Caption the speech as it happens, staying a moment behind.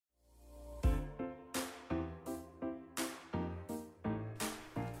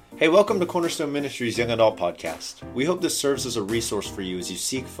Hey, welcome to Cornerstone Ministries Young Adult Podcast. We hope this serves as a resource for you as you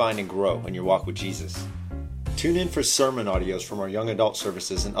seek, find, and grow in your walk with Jesus. Tune in for sermon audios from our young adult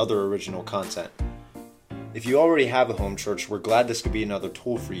services and other original content. If you already have a home church, we're glad this could be another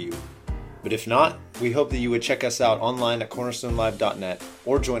tool for you. But if not, we hope that you would check us out online at cornerstonelive.net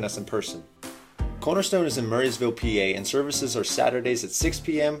or join us in person. Cornerstone is in Murraysville, PA, and services are Saturdays at 6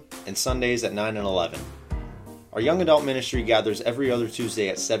 p.m. and Sundays at 9 and 11. Our young adult ministry gathers every other Tuesday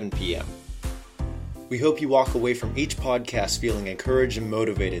at 7 p.m. We hope you walk away from each podcast feeling encouraged and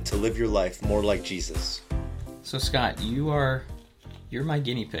motivated to live your life more like Jesus. So Scott, you're my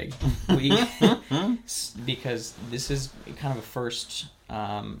guinea pig. Because this is kind of a first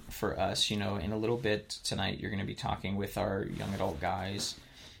for us. You know, in a little bit tonight, you're going to be talking with our young adult guys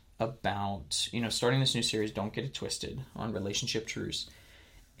about, starting this new series, Don't Get It Twisted, on relationship truths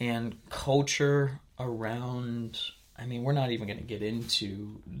and culture around. We're not even going to get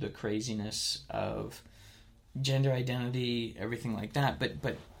into the craziness of gender identity, everything like that.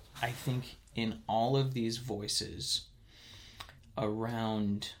 But I think in all of these voices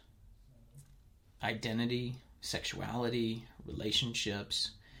around identity, sexuality, relationships,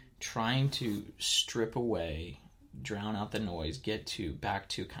 trying to strip away, drown out the noise, back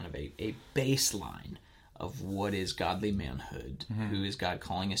to kind of a baseline of what is godly manhood, who is God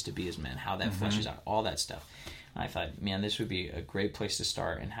calling us to be as men, how that fleshes out, all that stuff. And I thought, man, this would be a great place to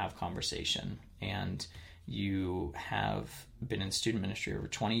start and have conversation. And you have been in student ministry over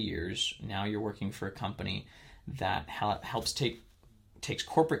 20 years. Now you're working for a company that helps takes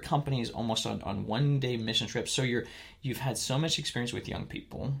corporate companies almost on one-day mission trips. So you've had so much experience with young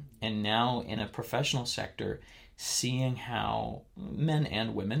people, and now in a professional sector, seeing how men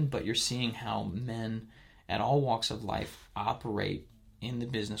and women, but you're seeing how men at all walks of life operate in the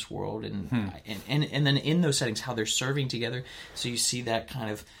business world, and then in those settings, how they're serving together. So you see that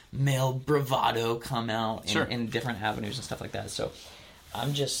kind of male bravado come out in different avenues and stuff like that. So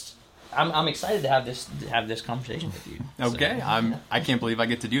I'm excited to have this conversation with you. Okay, So, I can't believe I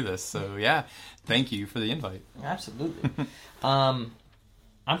get to do this. So yeah, thank you for the invite. Absolutely. I'm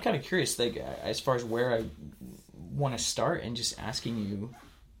kind of curious, as far as where I want to start, and just asking you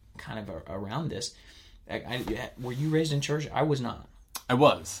kind of around this. Were you raised in church? I was not. I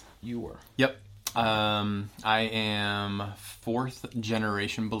was. You were. Yep. I am fourth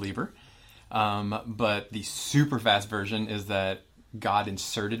generation believer, but the super fast version is that God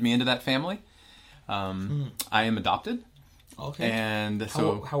inserted me into that family. I am adopted. Okay. And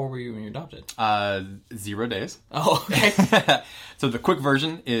so how old were you when you were adopted? 0 days. Oh, okay. So the quick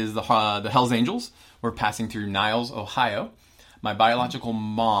version is the Hells Angels were passing through Niles, Ohio. My biological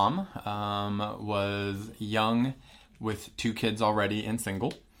mom was young with 2 kids already and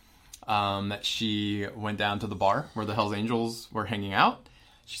single. She went down to the bar where the Hells Angels were hanging out.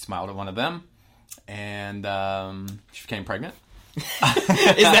 She smiled at one of them, and she became pregnant.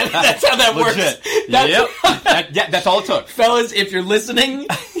 That's how that Legit. works? Yep. That's all it took. Fellas, if you're listening,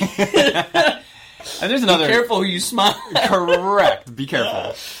 and there's another. Be careful who you smile. Correct. Be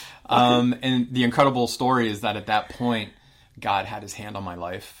careful. And the incredible story is that at that point, God had his hand on my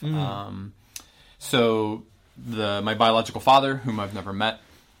life. So my biological father, whom I've never met,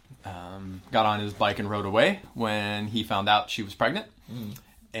 got on his bike and rode away when he found out she was pregnant.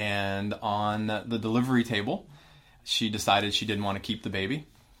 And on the delivery table, she decided she didn't want to keep the baby.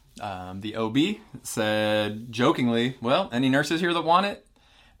 The OB said jokingly, "Well, any nurses here that want it?"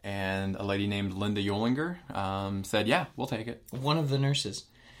 And a lady named Linda Uhlinger said, "Yeah, we'll take it." One of the nurses.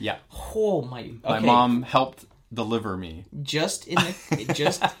 Yeah. Oh my! Okay. My mom helped deliver me. Just in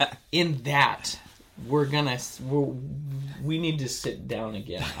that, we need to sit down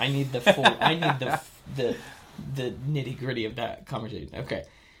again. I need the nitty gritty of that conversation. Okay.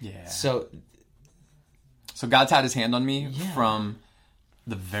 Yeah. So God's had his hand on me from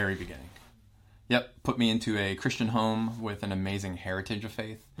the very beginning. Yep. Put me into a Christian home with an amazing heritage of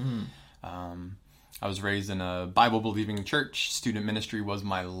faith. I was raised in a Bible-believing church. Student ministry was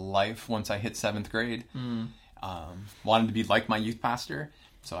my life once I hit 7th grade. Wanted to be like my youth pastor,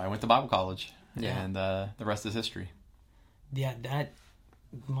 so I went to Bible college, and the rest is history. Yeah,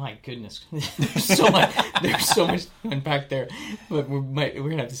 my goodness, there's so much to unpack there, but we're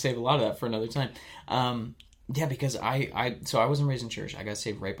gonna have to save a lot of that for another time. Because I wasn't raised in church. I got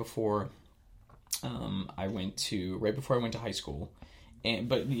saved right before I went to high school.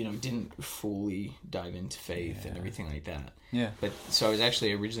 But didn't fully dive into faith and everything like that. Yeah. But so I was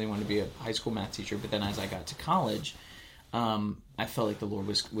actually originally wanted to be a high school math teacher, but then as I got to college, I felt like the Lord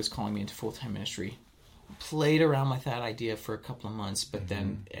was calling me into full-time ministry. Played around with that idea for a couple of months, but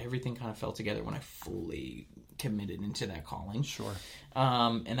then everything kind of fell together when I fully committed into that calling. Sure.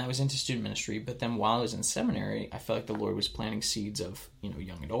 And I was into student ministry, but then while I was in seminary, I felt like the Lord was planting seeds of,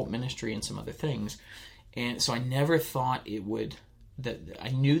 young adult ministry and some other things. And so I never thought I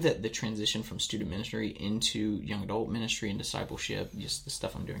knew that the transition from student ministry into young adult ministry and discipleship, just the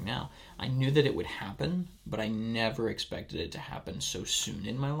stuff I'm doing now, I knew that it would happen, but I never expected it to happen so soon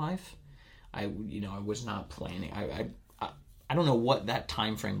in my life. I was not planning. I don't know what that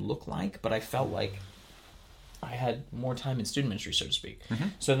time frame looked like, but I felt like I had more time in student ministry, so to speak. Mm-hmm.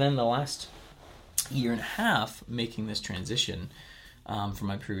 So then the last year and a half making this transition from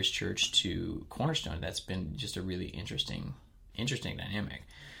my previous church to Cornerstone, that's been just a really interesting dynamic.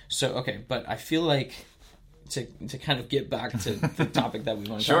 So, okay, but I feel like to kind of get back to the topic that we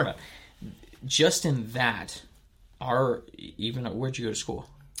want to Sure. talk about, just in that, where'd you go to school?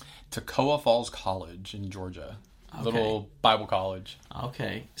 Toccoa Falls College in Georgia. Okay. Little Bible college.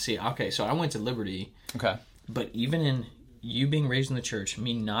 Okay. So I went to Liberty. Okay. But even in you being raised in the church,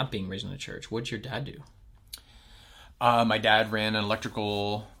 me not being raised in the church, what did your dad do? My dad ran an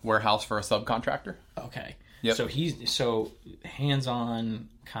electrical warehouse for a subcontractor. Okay. Yep. So he's hands-on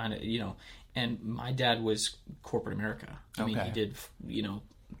kind of, and my dad was corporate America. I mean, he did,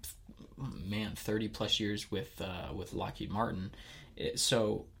 30 plus years with Lockheed Martin.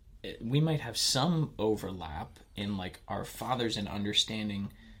 We might have some overlap in like our fathers in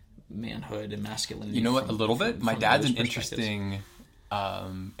understanding manhood and masculinity. You know what? A little bit. My dad's an interesting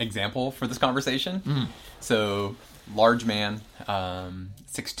example for this conversation. Mm. So large man,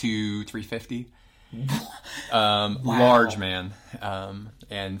 6'2", 350. Wow. Large man.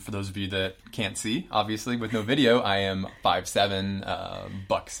 And for those of you that can't see, obviously with no video, I am 5'7",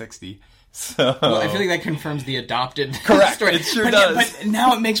 $160. So I feel like that confirms the adopted correct story. It sure does. But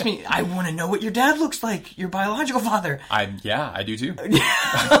now it makes me, I want to know what your dad looks like, your biological father. I do too.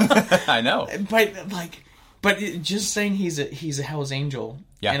 I know. But just saying he's a Hell's Angel.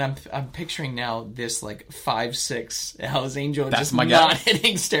 Yeah. And I'm picturing now this like 5'6" Hell's Angel. That's just my not guess.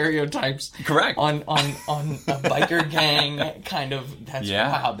 hitting stereotypes. Correct. On a biker gang kind of.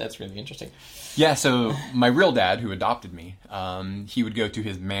 Wow, that's really interesting. Yeah, so my real dad, who adopted me, he would go to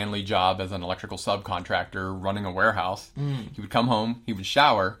his manly job as an electrical subcontractor running a warehouse. Mm. He would come home, he would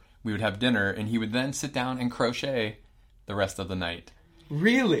shower, we would have dinner, and he would then sit down and crochet the rest of the night.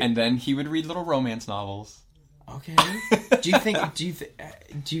 Really? And then he would read little romance novels. Okay. Do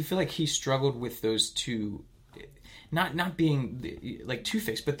you feel like he struggled with those two, not being like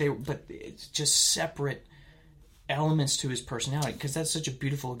two-faced, but it's just separate elements to his personality, because that's such a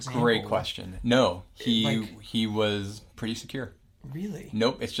beautiful example. Great question. No, he was pretty secure. Really?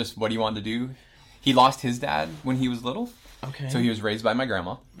 Nope, it's just what he wanted to do. He lost his dad when he was little. Okay. So he was raised by my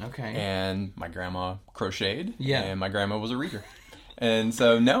grandma. Okay. And my grandma crocheted. Yeah. And my grandma was a reader. And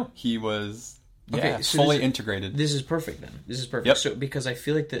so no, he was fully integrated. This is perfect then. This is perfect. Yep. So because I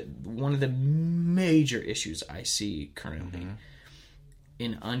feel like that one of the major issues I see currently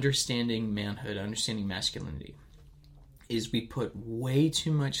in understanding manhood, understanding masculinity, is we put way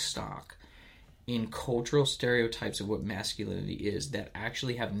too much stock in cultural stereotypes of what masculinity is that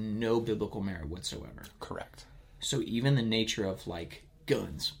actually have no biblical merit whatsoever. Correct. So even the nature of like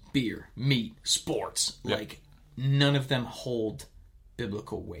guns, beer, meat, sports, yep. like none of them hold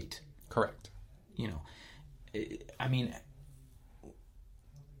biblical weight. Correct. I mean,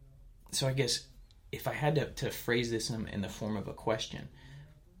 so I guess if I had to phrase this in the form of a question,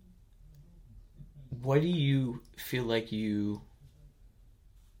 what do you feel like you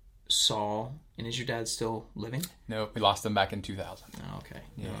saw, and is your dad still living? No, we lost him back in 2000. Oh, okay.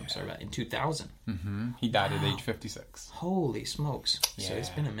 Yeah. No, I'm sorry about that. In 2000? Mm-hmm. He died at age 56. Holy smokes. Yeah. So it's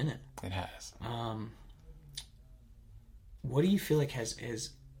been a minute. It has. What do you feel like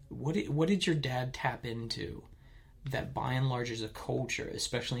what did your dad tap into that by and large is a culture,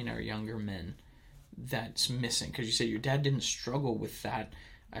 especially in our younger men, that's missing? Because you said your dad didn't struggle with that,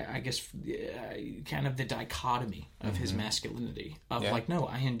 I guess, kind of the dichotomy of his masculinity. Of like, no,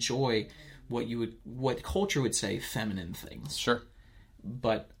 I enjoy what culture would say feminine things. Sure.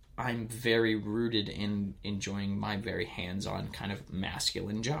 But I'm very rooted in enjoying my very hands-on kind of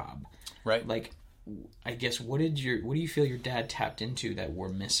masculine job. Right. Like, I guess, what do you feel your dad tapped into that we're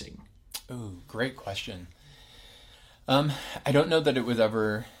missing? Oh, great question. I don't know that it was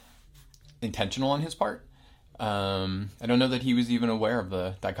ever intentional on his part. I don't know that he was even aware of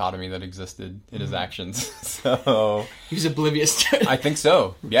the dichotomy that existed in his actions. So he was oblivious to it. I think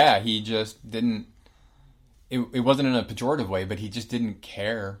so. Yeah, he just didn't. It wasn't in a pejorative way, but he just didn't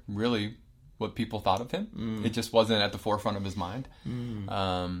care really what people thought of him. It just wasn't at the forefront of his mind.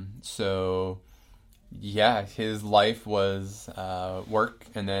 So yeah, his life was work,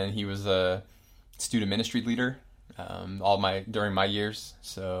 and then he was a student ministry leader during my years.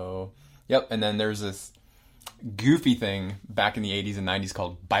 So, yep. And then there's this goofy thing back in the 80s and 90s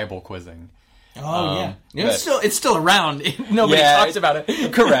called Bible quizzing. Oh yeah, it's still around. Nobody talks about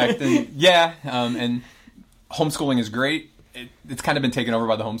it. Correct. And and homeschooling is great. It's kind of been taken over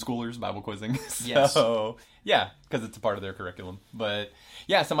by the homeschoolers, Bible quizzing. So yeah, because it's a part of their curriculum. But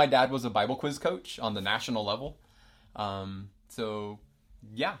yeah, so my dad was a Bible quiz coach on the national level. So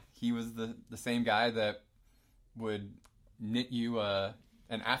yeah, he was the same guy that would knit you an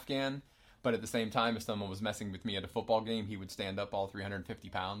Afghan, but at the same time, if someone was messing with me at a football game, he would stand up all 350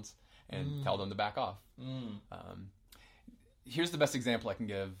 pounds and tell them to back off. Here's the best example I can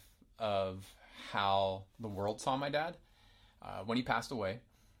give of how the world saw my dad. When he passed away,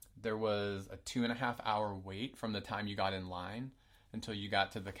 there was a 2.5 hour wait from the time you got in line until you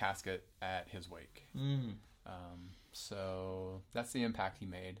got to the casket at his wake. So that's the impact he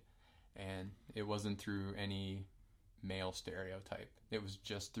made. And it wasn't through any male stereotype. It was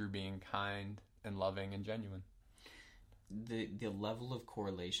just through being kind and loving and genuine. The level of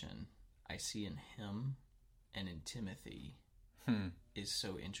correlation I see in him and in Timothy is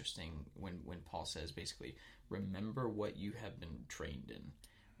so interesting when Paul says basically, remember what you have been trained in.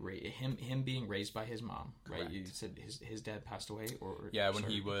 Him being raised by his mom, right? Correct. You said his dad passed away, when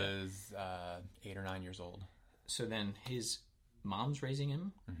he was 8 or 9 years old. So then his mom's raising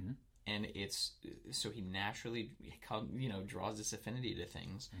him, and it's so he naturally draws this affinity to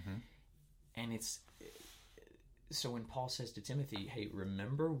things, and it's so when Paul says to Timothy, "Hey,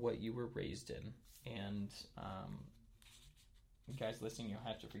 remember what you were raised in," and you guys listening, you'll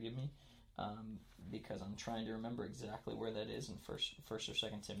have to forgive me. Because I'm trying to remember exactly where that is in first or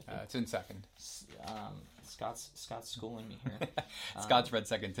second Timothy. It's in second. Scott's schooling me here. Scott's read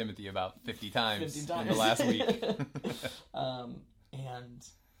Second Timothy about 50 times in the last week.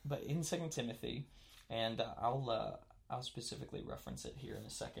 But in Second Timothy, and I'll specifically reference it here in a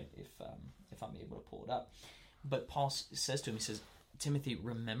second if I'm able to pull it up. But Paul says to him, he says, Timothy,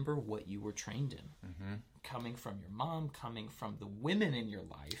 remember what you were trained in. Coming from your mom, coming from the women in your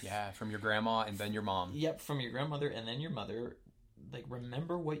life. Yeah, from your grandma and then your mom. Yep, from your grandmother and then your mother. Like,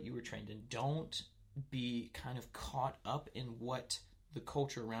 remember what you were trained in. Don't be kind of caught up in what the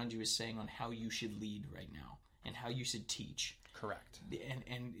culture around you is saying on how you should lead right now and how you should teach. Correct.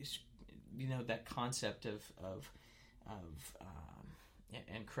 And that concept of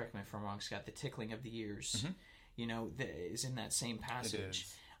and correct me if I'm wrong, Scott, the tickling of the ears. Is in that same passage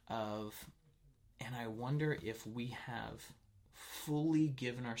of, and I wonder if we have fully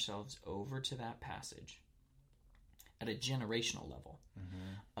given ourselves over to that passage at a generational level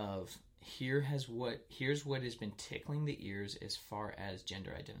of here's what has been tickling the ears as far as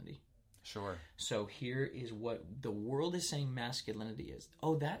gender identity. Sure. So here is what the world is saying masculinity is.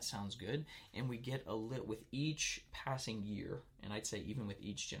 Oh, that sounds good. And we get a little, with each passing year, and I'd say even with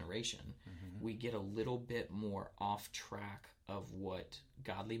each generation, we get a little bit more off track of what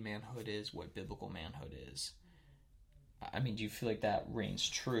godly manhood is, what biblical manhood is. I mean, do you feel like that reigns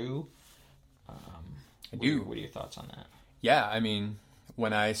true? I do. What are your thoughts on that? Yeah, I mean,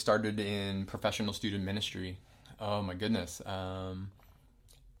 when I started in professional student ministry, oh my goodness,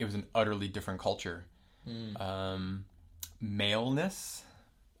 it was an utterly different culture. Maleness,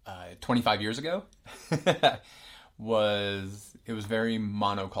 25 years ago, was very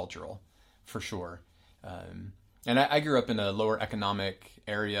monocultural, for sure. And I grew up in a lower economic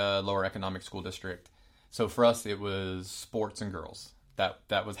area, lower economic school district. So for us, it was sports and girls.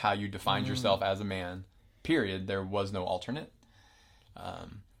 That was how you defined yourself as a man, period. There was no alternate.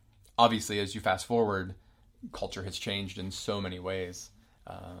 Obviously, as you fast forward, culture has changed in so many ways.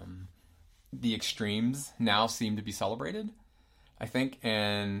 The extremes now seem to be celebrated, I think,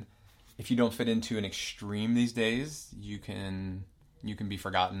 and if you don't fit into an extreme these days, you can be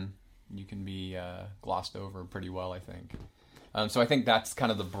forgotten. You can be glossed over pretty well, I think. So I think that's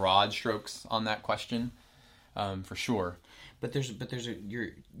kind of the broad strokes on that question, for sure. But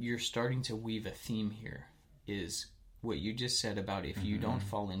you're starting to weave a theme here. Is what you just said about if you don't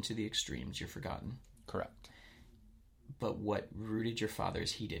fall into the extremes, you're forgotten. Correct. But what rooted your father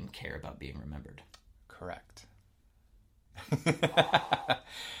is he didn't care about being remembered. Correct.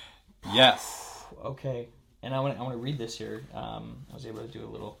 Yes. Okay. And I want to read this here. I was able to do a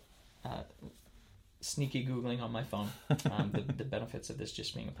little sneaky Googling on my phone. The benefits of this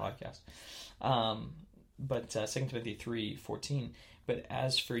just being a podcast. But 2 Timothy 3:14. But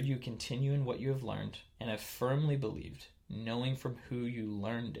as for you, continue in what you have learned and have firmly believed, knowing from who you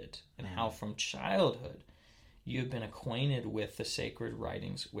learned it and how from childhood you have been acquainted with the sacred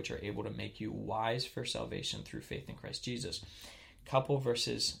writings, which are able to make you wise for salvation through faith in Christ Jesus. Couple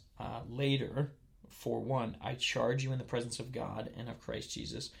verses later, 4:1, I charge you in the presence of God and of Christ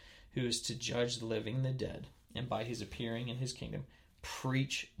Jesus, who is to judge the living and the dead, and by his appearing in his kingdom,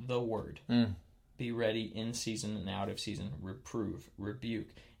 preach the word. Be ready in season and out of season, reprove, rebuke,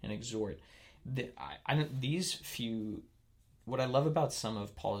 and exhort. What I love about some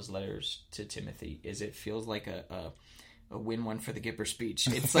of Paul's letters to Timothy is it feels like a win one for the Gipper speech.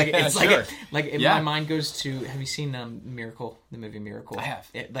 It's like my mind goes to. Have you seen Miracle, the movie Miracle? I have.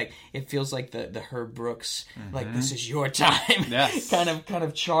 It feels like the Herb Brooks, like this is your time, kind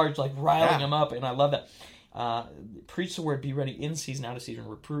of charge, like riling him up, and I love that. Preach the word, be ready in season, out of season,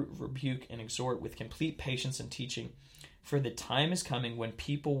 rebuke, and exhort with complete patience and teaching. For the time is coming when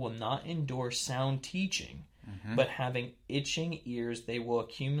people will not endure sound teaching, but having itching ears, they will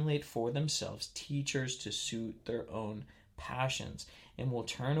accumulate for themselves teachers to suit their own passions, and will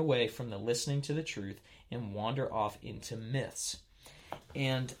turn away from the listening to the truth and wander off into myths.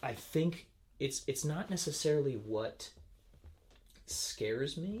 And I think it's not necessarily what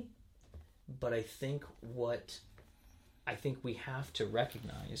scares me, but I think we have to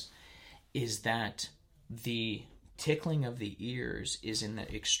recognize is that the tickling of the ears is in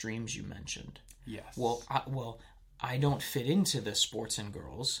the extremes you mentioned. Yes. I don't fit into the sports and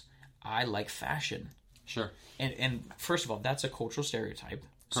girls. I like fashion. Sure. And first of all, that's a cultural stereotype.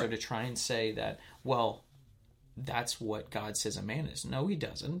 Correct. So to try and say that, well, that's what God says a man is. No, he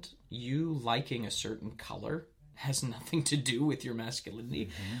doesn't. You liking a certain color has nothing to do with your masculinity.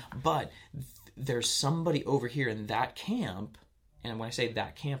 But there's somebody over here in that camp, and when I say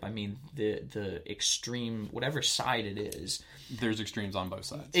that camp, I mean the extreme, whatever side it is. There's extremes on both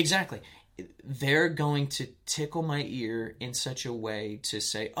sides. Exactly. They're going to tickle my ear in such a way to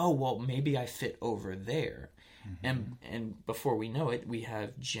say, oh, well, maybe I fit over there. And before we know it, we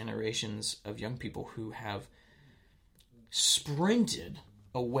have generations of young people who have sprinted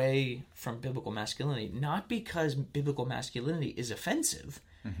away from biblical masculinity, not because biblical masculinity is offensive,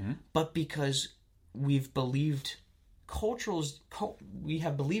 but because we've believed we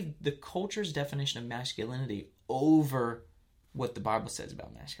have believed the culture's definition of masculinity over what the Bible says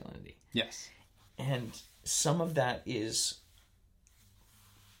about masculinity. Yes. And some of that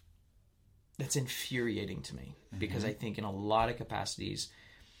that's infuriating to me, because I think in a lot of capacities,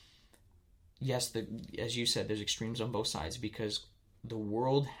 yes, as you said, there's extremes on both sides, because the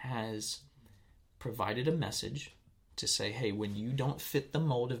world has provided a message to say, hey, when you don't fit the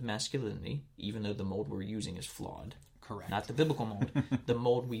mold of masculinity, even though the mold we're using is flawed. Correct. Not the biblical mold. The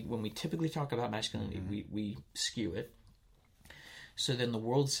mold when we typically talk about masculinity, we skew it. So then the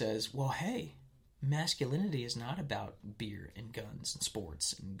world says, well, hey, masculinity is not about beer and guns and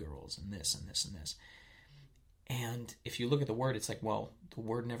sports and girls and this and this and this. And if you look at the word, it's like, well, the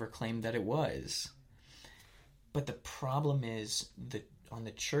word never claimed that it was. But the problem is that on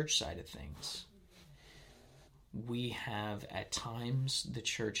the church side of things, we have, at times, the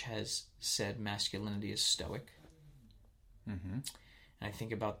church has said masculinity is stoic. And I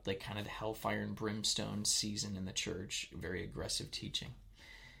think about the kind of the hellfire and brimstone season in the church, very aggressive teaching.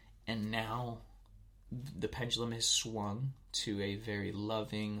 And now the pendulum has swung to a very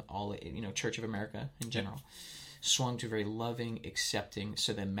loving, Church of America in general, swung to very loving, accepting,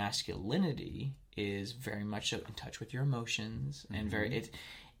 so that masculinity is very much in touch with your emotions, and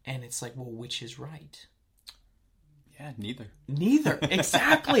and it's like, well, which is right? Yeah, neither.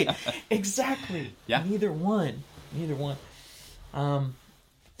 Exactly. Yeah. Neither one.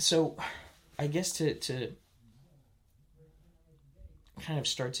 So I guess to kind of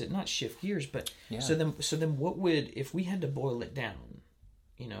start to not shift gears, but so then what would, if we had to boil it down,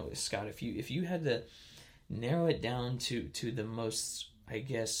 Scott, if you had to narrow it down to the most, I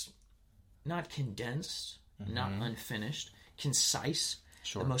guess, not condensed, not unfinished, concise,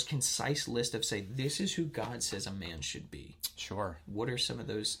 the most concise list of, say, this is who God says a man should be. Sure. What are some of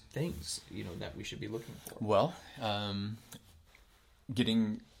those things, that we should be looking for? Well,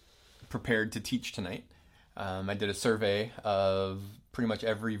 getting prepared to teach tonight, I did a survey of pretty much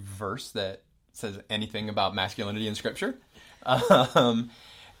every verse that says anything about masculinity in Scripture. And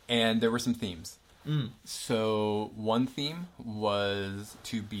there were some themes. So one theme was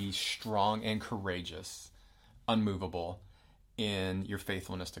to be strong and courageous, unmovable in your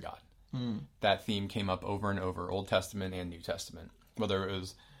faithfulness to God. That theme came up over and over, Old Testament and New Testament. Whether it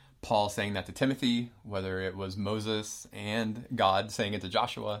was Paul saying that to Timothy, whether it was Moses and God saying it to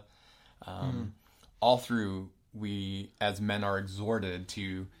Joshua, all through, we as men are exhorted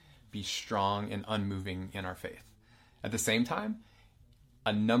to be strong and unmoving in our faith. At the same time,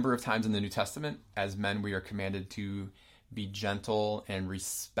 a number of times in the New Testament, as men, we are commanded to be gentle and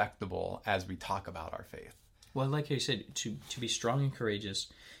respectable as we talk about our faith. Well, like you said, to be strong and courageous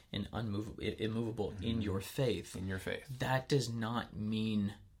and immovable in your faith. In your faith. That does not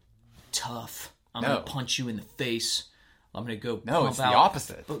mean tough. I'm No. going to punch you in the face. I'm going to go No, it's the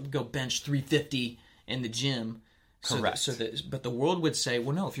opposite. Go bench 350 in the gym. Correct. But the world would say,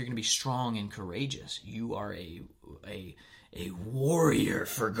 well, no, if you're going to be strong and courageous, you are a warrior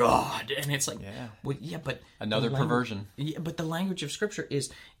for God. And it's like, well, yeah, but another perversion. Yeah, but the language of Scripture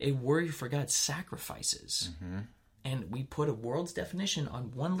is a warrior for God sacrifices. And we put a world's definition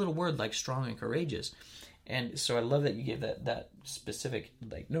on one little word like strong and courageous. And so I love that you gave that specific,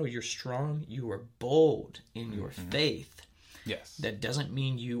 like, no, you're strong, you are bold in your faith. Yes. That doesn't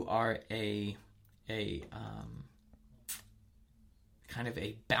mean you are a kind of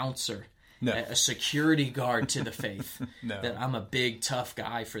a bouncer, no. a security guard to the faith. No. That I'm a big, tough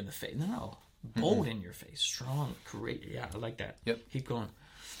guy for the faith. No. Bold in your face, strong, courageous. Yeah, I like that. Yep. Keep going.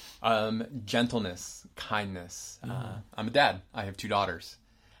 Gentleness, kindness. I'm a dad. I have 2 daughters.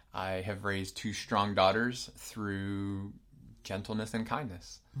 I have raised 2 strong daughters through gentleness and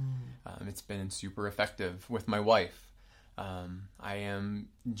kindness. It's been super effective with my wife. I am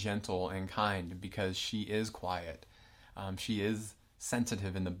gentle and kind because she is quiet. She is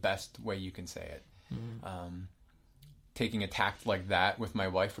sensitive in the best way you can say it. Taking a tact like that with my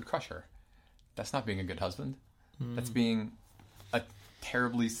wife would crush her. That's not being a good husband. That's being a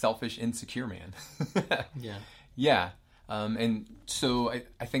terribly selfish, insecure man. Yeah. Yeah. And so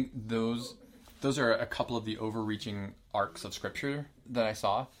I think those are a couple of the overreaching arcs of Scripture that I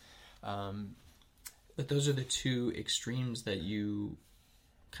saw. But those are the 2 extremes that you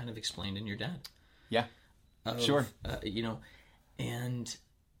kind of explained in your dad. Yeah. Sure. And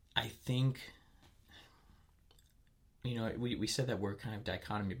I think, we said that word kind of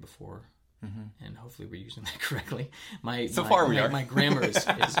dichotomy before, and hopefully we're using that correctly. My grammar is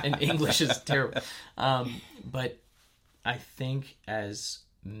in English is terrible. But I think as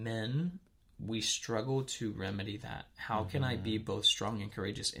men, we struggle to remedy that. How can I be both strong and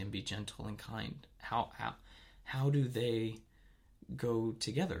courageous and be gentle and kind? How do they go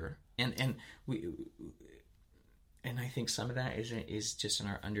together? And I think some of that is just in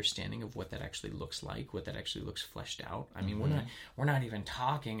our understanding of what that actually looks like, what that actually looks fleshed out. I mean, we're not even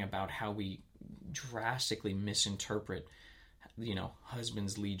talking about how we drastically misinterpret,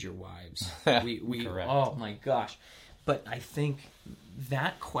 husbands lead your wives. We Correct. Oh my gosh. But I think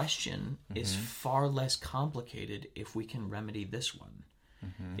that question is far less complicated if we can remedy this one.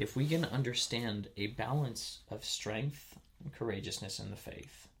 If we can understand a balance of strength and courageousness in the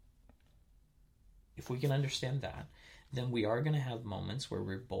faith, if we can understand that, then we are going to have moments where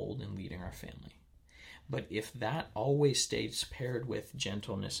we're bold in leading our family. But if that always stays paired with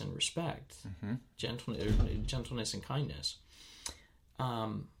gentleness and respect, gentleness and kindness,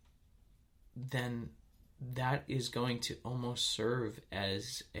 then that is going to almost serve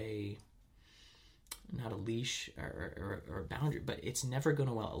as not a leash or a boundary, but it's never going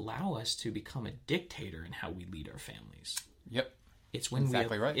to allow us to become a dictator in how we lead our families. Yep. It's when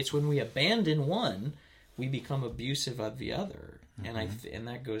right. It's when we abandon one, we become abusive of the other, and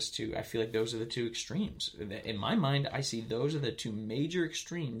that goes to. I feel like those are the 2 extremes. In my mind, I see those are the 2 major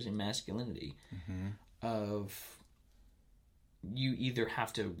extremes in masculinity. Of you either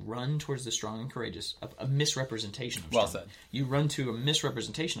have to run towards the strong and courageous, a misrepresentation of strong. Well said. You run to a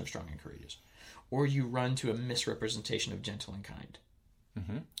misrepresentation of strong and courageous, or you run to a misrepresentation of gentle and kind.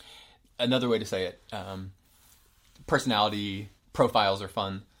 Another way to say it, personality profiles are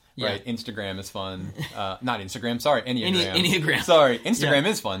fun, right? Instagram is fun. Not Instagram, sorry, Enneagram. Enneagram. Sorry, Instagram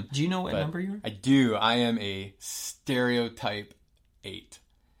is fun. Do you know what number you are? I do. I am a stereotype 8.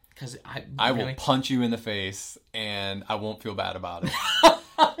 Because I will punch you in the face, and I won't feel bad about it.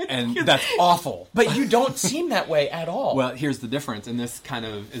 And that's awful. But you don't seem that way at all. Well, here's the difference, and this kind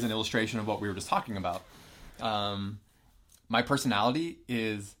of is an illustration of what we were just talking about. My personality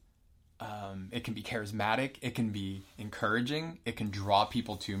is, it can be charismatic, it can be encouraging, it can draw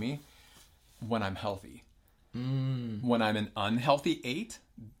people to me when I'm healthy. When I'm an unhealthy 8,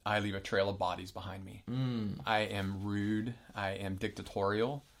 I leave a trail of bodies behind me. I am rude, I am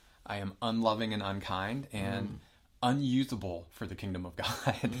dictatorial, I am unloving and unkind, and unusable for the kingdom of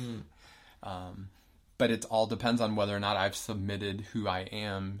God. But it all depends on whether or not I've submitted who I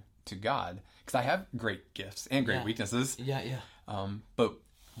am to God. Because I have great gifts and great weaknesses. Yeah. But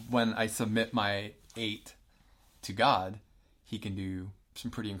when I submit my 8 to God, He can do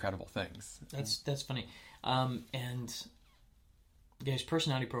some pretty incredible things. That's funny. And guys,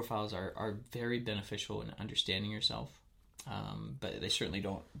 personality profiles are very beneficial in understanding yourself. But they certainly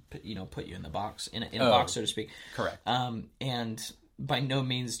don't put you in the box, in a box, so to speak. Correct. And by no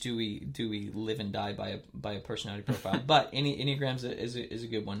means do we live and die by a personality profile, but Enneagram's is a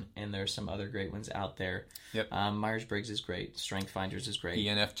good one, and there's some other great ones out there. Yep. Myers-Briggs is great. Strength Finders is great.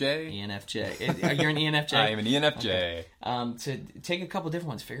 ENFJ. You're an ENFJ. I am an ENFJ. Okay. To take a couple different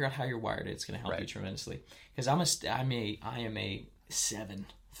ones, figure out how you're wired. It's going to help you tremendously. Because I am a 7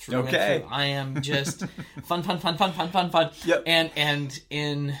 through and through. I am just fun. Yep. And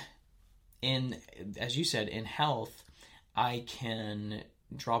in as you said, in health, I can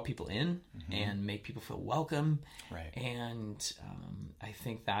draw people in and make people feel welcome. Right. And I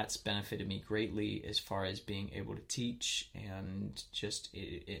think that's benefited me greatly as far as being able to teach and just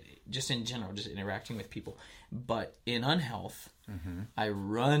in general, just interacting with people. But in unhealth, I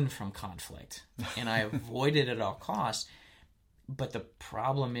run from conflict and I avoid it at all costs. But the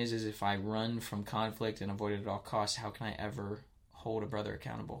problem is if I run from conflict and avoid it at all costs, how can I ever hold a brother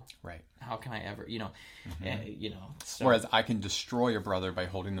accountable? Right. How can I ever, so. Whereas I can destroy a brother by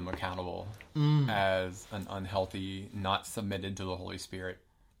holding them accountable as an unhealthy, not submitted to the Holy Spirit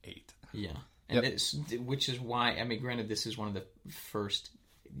 8. Yeah. And which is why, granted, this is one of the first,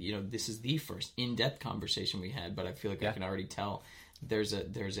 this is the first in-depth conversation we had, but I feel like I can already tell there's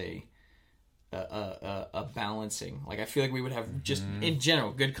a balancing. Like, I feel like we would have just, in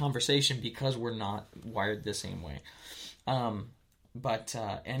general, good conversation because we're not wired the same way. But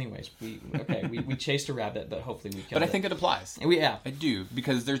anyways, we chased a rabbit, but hopefully we killed But I think it applies. Yeah. I do,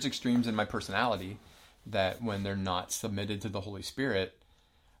 because there's extremes in my personality that when they're not submitted to the Holy Spirit,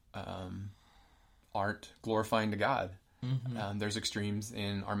 aren't glorifying to God. There's extremes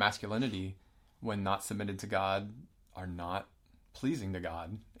in our masculinity when not submitted to God are not pleasing to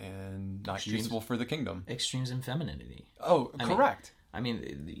God and not useful for the kingdom. Extremes in femininity. Oh, correct.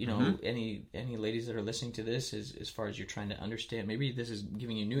 Any ladies that are listening to this, as far as you're trying to understand, maybe this is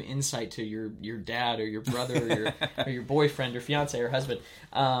giving you new insight to your dad or your brother or your boyfriend or fiance or husband,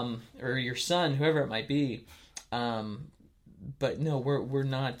 or your son, whoever it might be. But no, we're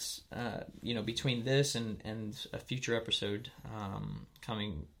not. Between this and a future episode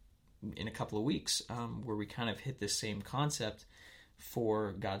coming in a couple of weeks, where we kind of hit this same concept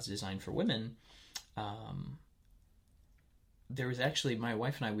for God's design for women. There was actually, my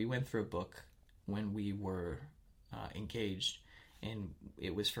wife and I, we went through a book when we were engaged, and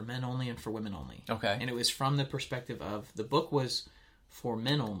it was for men only and for women only. Okay. And it was from the perspective of, the book was for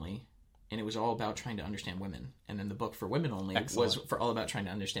men only, and it was all about trying to understand women. And then the book for women only was for all about trying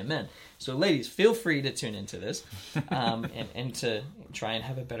to understand men. So ladies, feel free to tune into this and to try and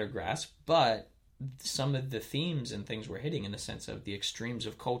have a better grasp. But some of the themes and things we're hitting in the sense of the extremes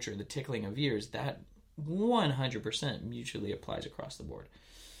of culture, the tickling of ears, that 100% mutually applies across the board.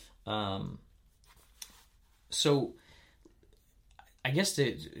 So I guess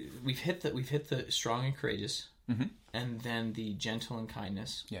we've hit the strong and courageous, and then the gentle and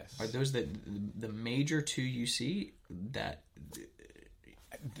kindness. Yes. Are those the major two you see that?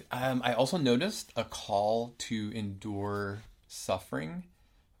 I also noticed a call to endure suffering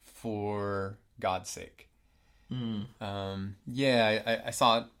for God's sake. I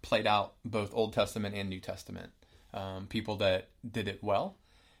saw it played out both Old Testament and New Testament. People that did it well,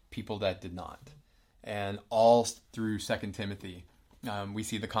 people that did not. And all through 2 Timothy, we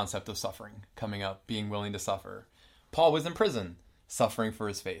see the concept of suffering coming up, being willing to suffer. Paul was in prison, suffering for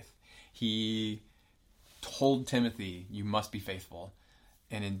his faith. He told Timothy, you must be faithful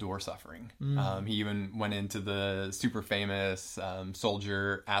and endure suffering. He even went into the super famous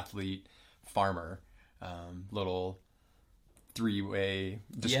soldier, athlete, farmer little 3-way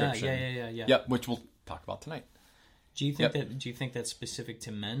description. Yeah. Yep, which we'll talk about tonight. Do you think that's specific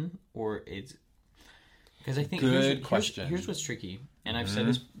to men, or it's because I think here's what's tricky, and I've said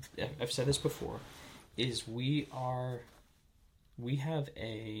this before, is we have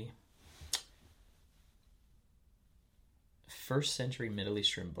a first century Middle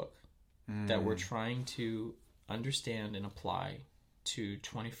Eastern book that we're trying to understand and apply to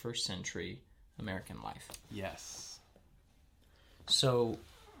 21st century American life. Yes. So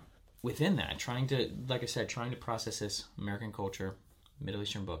within that, trying to process this American culture, Middle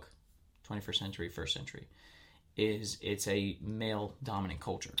Eastern book, 21st century, first century, it's a male dominant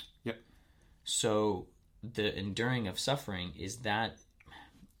culture. Yep. So the enduring of suffering is that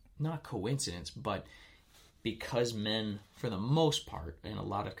not coincidence, but because men, for the most part, in a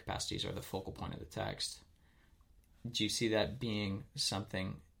lot of capacities, are the focal point of the text. Do you see that being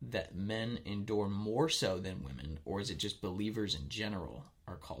something that men endure more so than women, or is it just believers in general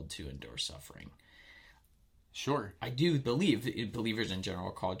are called to endure suffering? Sure. I do believe that believers in general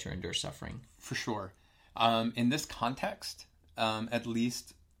are called to endure suffering. For sure. In this context, at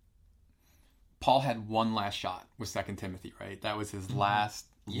least Paul had one last shot with 2 Timothy, right? That was his last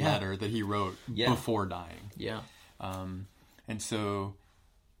letter that he wrote before dying. Yeah. And so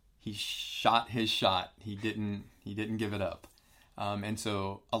he shot his shot. He didn't give it up. And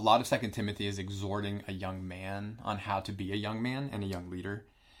so a lot of 2 Timothy is exhorting a young man on how to be a young man and a young leader.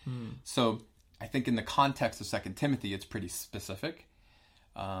 So I think in the context of 2 Timothy, it's pretty specific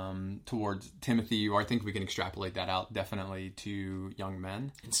towards Timothy, or I think we can extrapolate that out definitely to young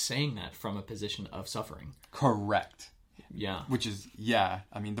men. And saying that from a position of suffering. Correct. Yeah. Which is,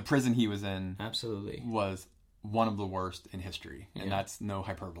 I mean, the prison he was in absolutely was one of the worst in history. And that's no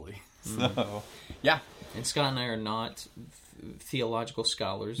hyperbole. Mm-hmm. So, yeah. And Scott and I are not theological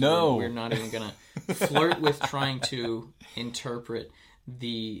scholars. No. We're not even going to flirt with trying to interpret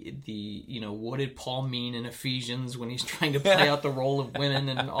the what did Paul mean in Ephesians when he's trying to play out the role of women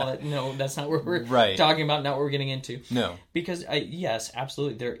and all that. No, that's not what we're talking about, not what we're getting into. No. Because, yes,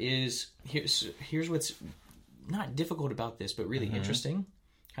 absolutely, there is... Here's what's not difficult about this, but really interesting,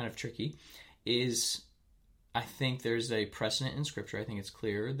 kind of tricky, is I think there's a precedent in Scripture. I think it's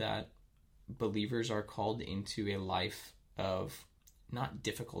clear that believers are called into a life of not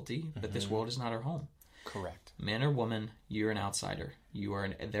difficulty, but this world is not our home. Correct. Man or woman, you're an outsider. You are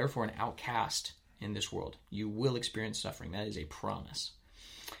therefore an outcast in this world. You will experience suffering. That is a promise.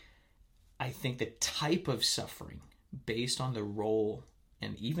 I think the type of suffering, based on the role,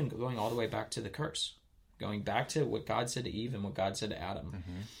 and even going all the way back to the curse, going back to what God said to Eve and what God said to Adam,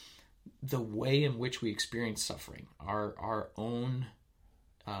 the way in which we experience suffering, our own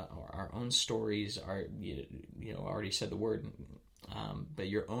stories, I already said the word, but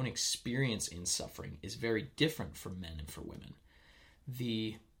your own experience in suffering is very different for men and for women.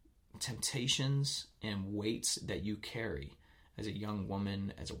 The temptations and weights that you carry as a young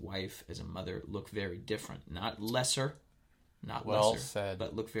woman, as a wife, as a mother, look very different. Not lesser,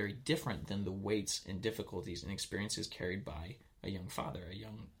 but look very different than the weights and difficulties and experiences carried by a young father,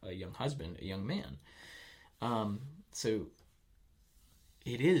 a young husband, a young man. So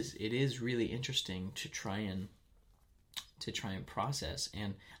it is really interesting to try and process.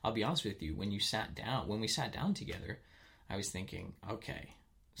 And I'll be honest with you, when we sat down together, I was thinking, okay,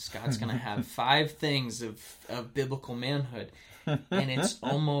 Scott's going to have 5 things of biblical manhood. And it's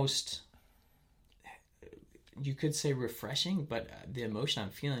almost, you could say refreshing, but the emotion I'm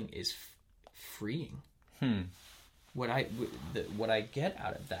feeling is freeing. What I get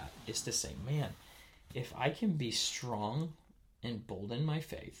out of that is to say, man, if I can be strong and bold in my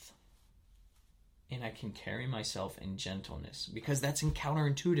faith, and I can carry myself in gentleness, because that's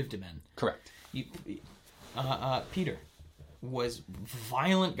counterintuitive to men. Correct. Peter was a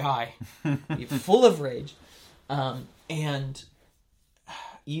violent guy, full of rage, and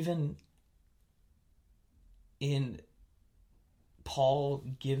even in Paul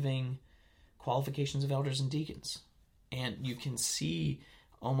giving qualifications of elders and deacons, and you can see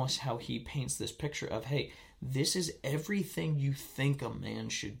almost how he paints this picture of, hey, this is everything you think a man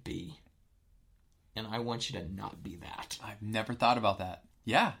should be. And I want you to not be that. I've never thought about that.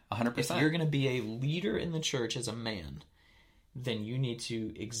 Yeah, 100%. If you're going to be a leader in the church as a man, then you need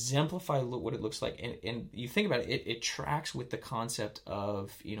to exemplify what it looks like. And you think about it, it tracks with the concept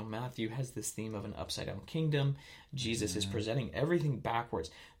of, Matthew has this theme of an upside-down kingdom. Jesus is presenting everything backwards.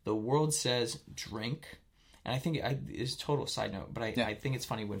 The world says drink. And I think it's a total side note, but I think it's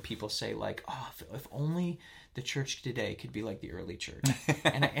funny when people say, like, oh, if only the church today could be like the early church.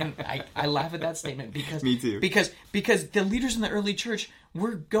 and I laugh at that statement because me too. Because the leaders in the early church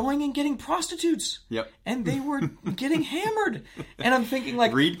were going and getting prostitutes. Yep. And they were getting hammered. And I'm thinking,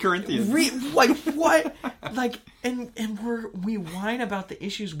 like, read Corinthians. Like what? Like, and we whine about the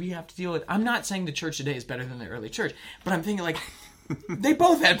issues we have to deal with. I'm not saying the church today is better than the early church, but I'm thinking, like, they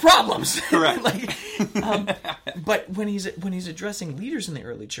both had problems. Correct. But when he's addressing leaders in the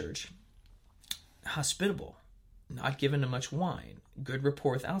early church, hospitable, not given to much wine, good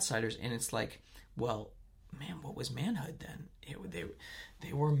rapport with outsiders, and it's like, well, man, what was manhood then?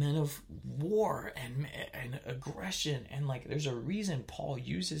 They were men of war and aggression, and like, there's a reason Paul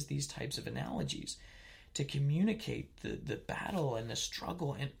uses these types of analogies to communicate the battle and the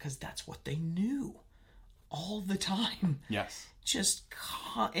struggle, and because that's what they knew all the time. Yes.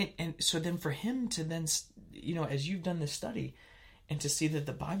 And so then for him to then, as you've done this study, and to see that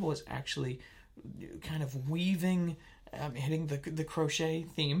the Bible is actually kind of weaving, hitting the crochet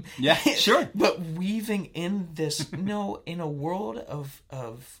theme. Yeah, sure. But weaving in this, in a world of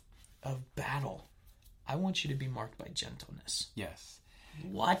battle, I want you to be marked by gentleness. Yes.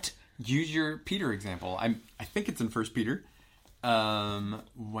 What? Use your Peter example. I think it's in 1 Peter,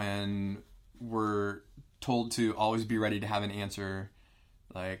 when we're told to always be ready to have an answer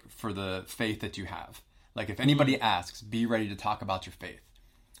like for the faith that you have. Like if anybody asks, be ready to talk about your faith,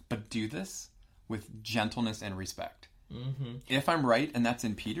 but do this with gentleness and respect. Mm-hmm. If I'm right, and that's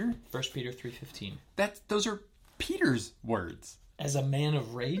in Peter, 1 Peter 3:15. Those are Peter's words. As a man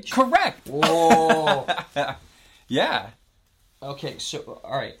of rage? Correct. Whoa. Yeah. Okay, so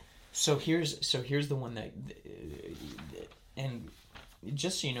all right. So here's the one that, and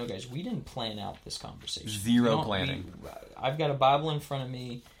just so you know, guys, we didn't plan out this conversation. Zero planning. I've got a Bible in front of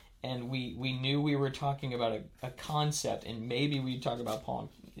me, and we knew we were talking about a concept, and maybe we'd talk about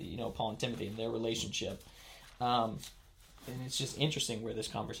Paul and Timothy and their relationship. And it's just interesting where this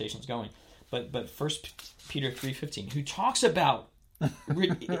conversation is going. But 1 Peter 3:15, who talks about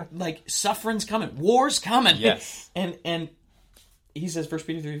like suffering's coming, war's coming. Yes. And he says, 1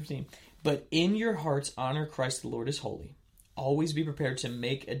 Peter 3:15, but in your hearts honor Christ the Lord as holy. Always be prepared to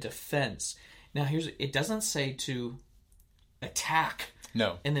make a defense. Now it doesn't say to attack.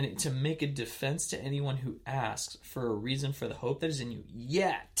 No. And then to make a defense to anyone who asks for a reason for the hope that is in you.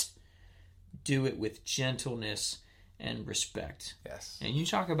 Yet do it with gentleness and respect. Yes. And you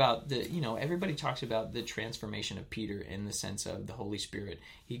talk about everybody talks about the transformation of Peter in the sense of the Holy Spirit.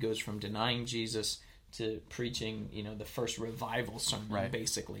 He goes from denying Jesus to preaching, the first revival sermon,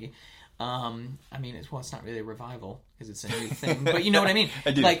 basically. It's not really a revival because it's a new thing, but you know what I mean?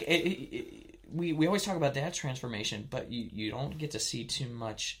 I do. Like, we always talk about that transformation, but you don't get to see too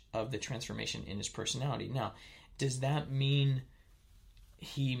much of the transformation in his personality. Now, does that mean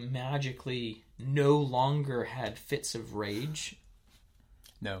he magically no longer had fits of rage?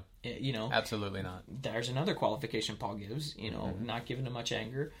 No. Absolutely not. There's another qualification Paul gives, not given to much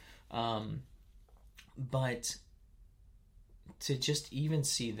anger. But to just even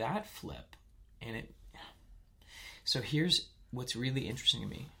see that flip, so here's what's really interesting to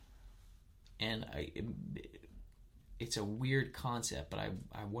me, and it's a weird concept, but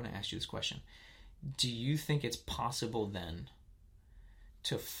I want to ask you this question. Do you think it's possible then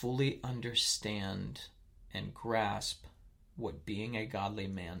to fully understand and grasp what being a godly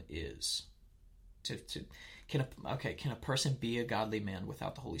man is? Can a person be a godly man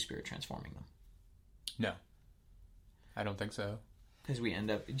without the Holy Spirit transforming them? No. I don't think so. Do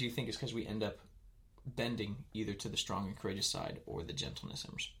you think it's because we end up bending either to the strong and courageous side or the gentleness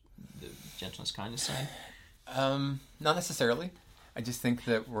kindness side? Not necessarily. I just think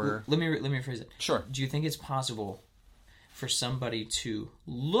that we're... Let me rephrase it. Sure. Do you think it's possible for somebody to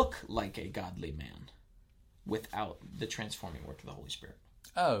look like a godly man without the transforming work of the Holy Spirit?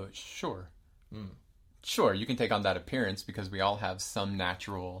 Oh, sure. Sure, you can take on that appearance because we all have some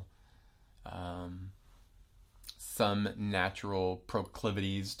natural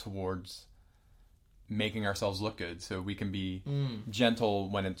proclivities towards making ourselves look good. So we can be gentle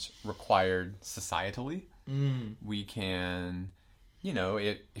when it's required societally. We can,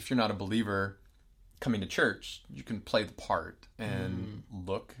 if you're not a believer coming to church, you can play the part and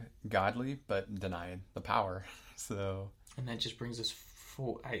look godly, but deny the power. And that just brings us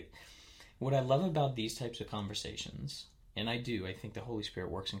what I love about these types of conversations, and I think the Holy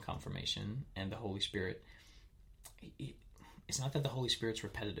Spirit works in confirmation, and the Holy Spirit, it's not that the Holy Spirit's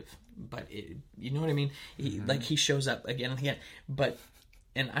repetitive, but you know what I mean? He shows up again and again,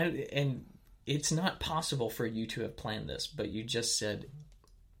 and it's not possible for you to have planned this, but you just said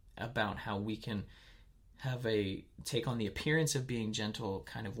about how we can take on the appearance of being gentle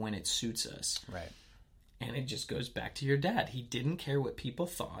kind of when it suits us. Right. And it just goes back to your dad. He didn't care what people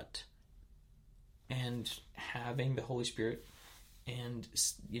thought. And having the Holy Spirit and,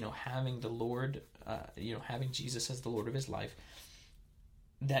 having the Lord, having Jesus as the Lord of his life,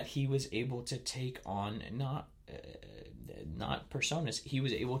 that he was able to take on, not personas, he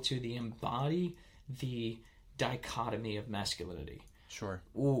was able to embody the dichotomy of masculinity. Sure.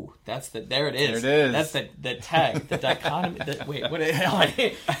 Ooh, there it is. There it is. That's the tag, the dichotomy.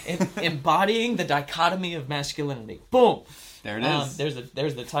 Embodying the dichotomy of masculinity. Boom. There it is.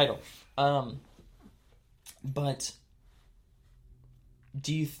 There's the title. But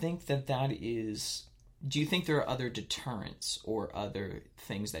do you think do you think there are other deterrents or other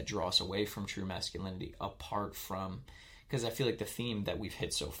things that draw us away from true masculinity apart from, because I feel like the theme that we've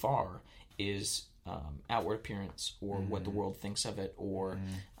hit so far is outward appearance or what the world thinks of it, or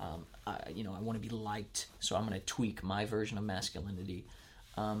I want to be liked, so I'm going to tweak my version of masculinity.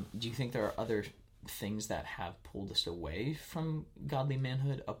 Do you think there are other things that have pulled us away from godly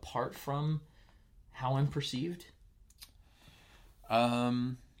manhood apart from how I'm perceived?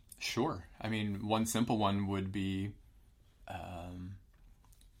 Sure. I mean, one simple one would be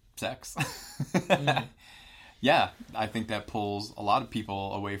sex. Yeah, I think that pulls a lot of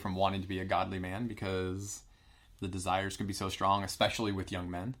people away from wanting to be a godly man because The desires can be so strong, especially with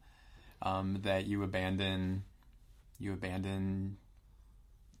young men, that you abandon your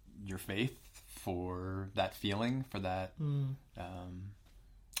faith for that feeling, for that.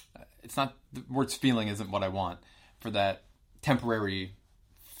 It's not, the word's feeling isn't what I want, for that temporary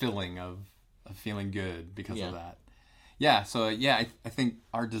filling of feeling good because of that. Yeah, so I think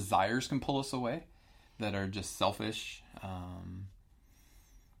our desires can pull us away, that are just selfish,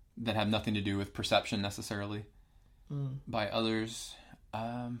 that have nothing to do with perception necessarily by others.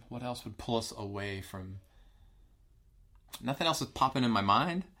 What else would pull us away from? Nothing else is popping in my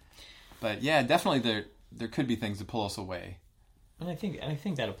mind, but yeah, definitely there could be things that pull us away. And I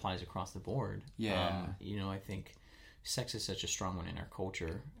think that applies across the board. Yeah. I think sex is such a strong one in our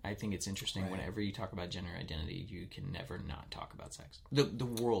culture. I think it's interesting whenever you talk about gender identity, you can never not talk about sex. The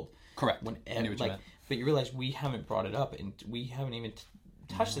world. Correct. But you realize we haven't brought it up, and we haven't even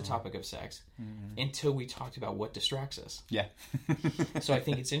touched the topic of sex until we talked about what distracts us. Yeah. So I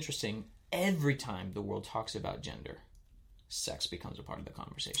think it's interesting. Every time the world talks about gender, sex becomes a part of the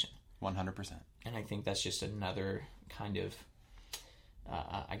conversation. 100%. And I think that's just another kind of,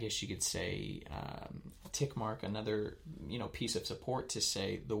 I guess you could say, tick mark, another piece of support to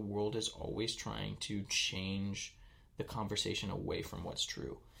say the world is always trying to change the conversation away from what's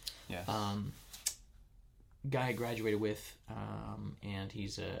true. Yes. Guy I graduated with, and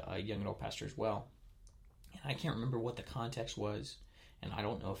he's a young adult pastor as well. And I can't remember what the context was, and I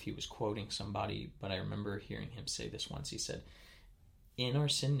don't know if he was quoting somebody, but I remember hearing him say this once. He said, in our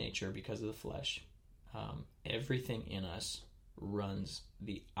sin nature, because of the flesh, everything in us runs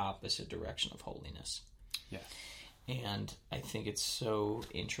the opposite direction of holiness. Yes. And I think it's so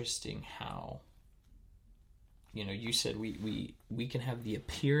interesting how, you said we can have the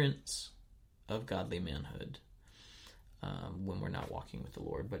appearance of godly manhood when we're not walking with the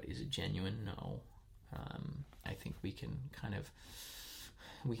Lord, but is it genuine? No. I think we can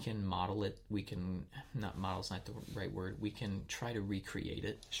model it. We can, not model's not the right word. We can try to recreate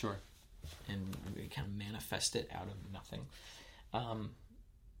it. Sure. And we kind of manifest it out of nothing.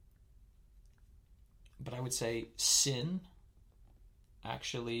 But I would say sin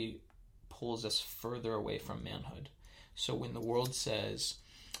actually pulls us further away from manhood. So when the world says,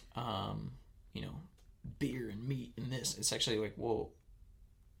 beer and meat and this, it's actually like, well,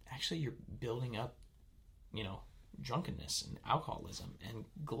 actually you're building up, drunkenness and alcoholism and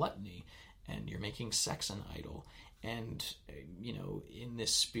gluttony, and you're making sex an idol. And, in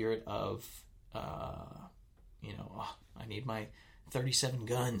this spirit of, I need my 37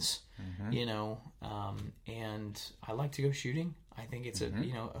 guns, and I like to go shooting. I think it's a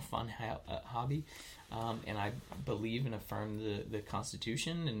fun hobby, and I believe and affirm the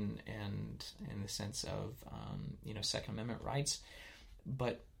Constitution and in the sense of Second Amendment rights.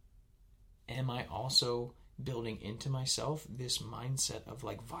 But am I also building into myself this mindset of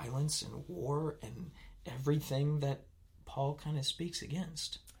like violence and war and everything that Paul kind of speaks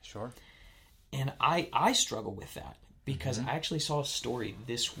against? Sure. And I struggle with that. Because I actually saw a story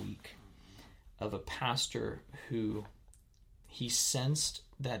this week of a pastor who he sensed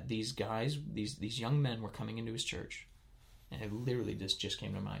that these guys, these young men were coming into his church. And it literally just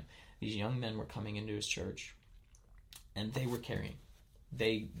came to mind. These young men were coming into his church, and they were carrying.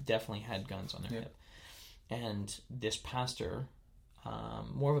 They definitely had guns on their hip. And this pastor,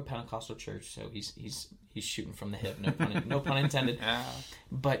 more of a Pentecostal church, so he's shooting from the hip, no pun intended.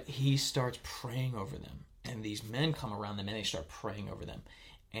 But he starts praying over them. And these men come around them and they start praying over them.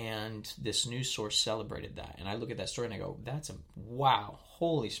 And this news source celebrated that. And I look at that story and I go, wow,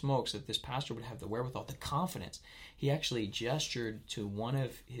 holy smokes, that this pastor would have the wherewithal, the confidence. He actually gestured to one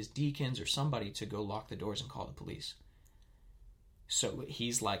of his deacons or somebody to go lock the doors and call the police. So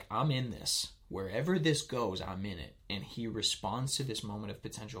he's like, I'm in this. Wherever this goes, I'm in it. And he responds to this moment of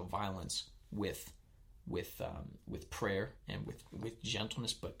potential violence with prayer and with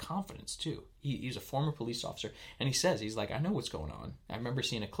gentleness, but confidence too. He's a former police officer, and he says, he's like, I know what's going on. I remember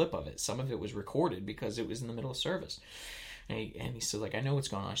seeing a clip of it. Some of it was recorded because it was in the middle of service. And he says, like, I know what's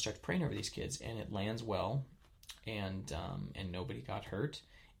going on. I start praying over these kids, and it lands well, and nobody got hurt,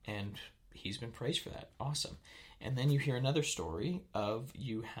 and he's been praised for that. Awesome. And then you hear another story of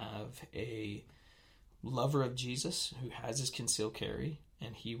you have a lover of Jesus who has his concealed carry,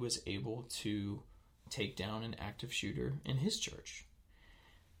 and he was able to take down an active shooter in his church.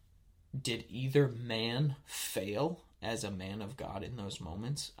 Did either man fail as a man of God in those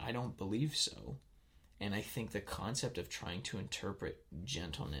moments? I don't believe so. And I think the concept of trying to interpret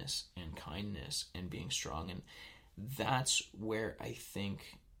gentleness and kindness and being strong, and that's where I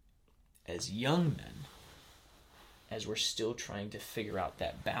think as young men, as we're still trying to figure out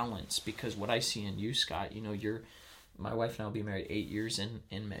that balance. Because what I see in you, Scott, my wife and I will be married 8 years in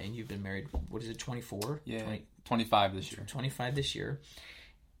May, and you've been married, 24? Yeah, 25 this year. 25 this year.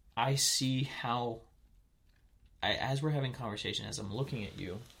 I see how, as we're having conversation, as I'm looking at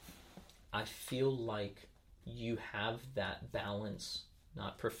you, I feel like you have that balance,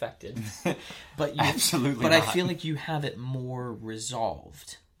 not perfected, but absolutely. But not. I feel like you have it more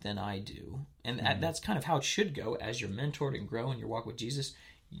resolved than I do, and that's kind of how it should go. As you're mentored and grow in your walk with Jesus,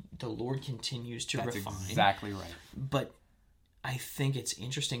 the Lord continues to refine. That's exactly right. But I think it's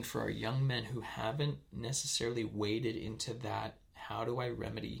interesting for our young men who haven't necessarily waded into that. How do I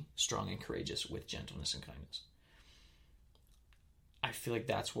remedy strong and courageous with gentleness and kindness? I feel like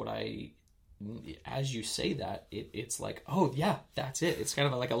that's what as you say that, it's like, oh yeah, that's it. It's kind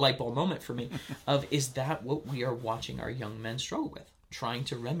of like a light bulb moment for me of, is that what we are watching our young men struggle with? Trying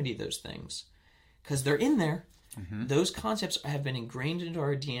to remedy those things. Because they're in there. Mm-hmm. Those concepts have been ingrained into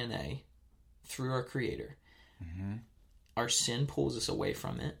our DNA through our Creator. Mm-hmm. Our sin pulls us away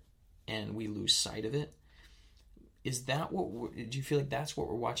from it, and we lose sight of it. Is that do you feel like that's what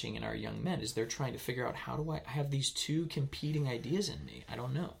we're watching in our young men? Is they're trying to figure out, how do I have these two competing ideas in me? I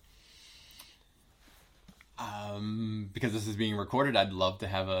don't know. Because this is being recorded, I'd love to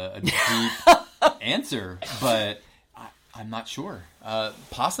have a deep answer, but I'm not sure.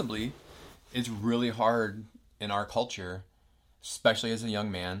 Possibly, it's really hard in our culture, especially as a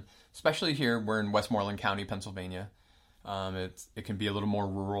young man, especially here, we're in Westmoreland County, Pennsylvania. It can be a little more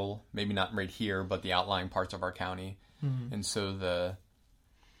rural, maybe not right here, but the outlying parts of our county. Mm-hmm. And so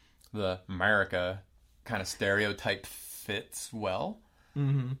the America kind of stereotype fits well.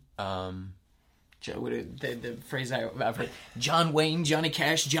 Mm-hmm. The phrase I've heard, John Wayne, Johnny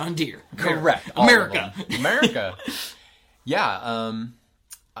Cash, John Deere. Correct. America. America. Yeah.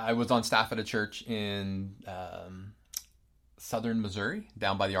 I was on staff at a church in southern Missouri,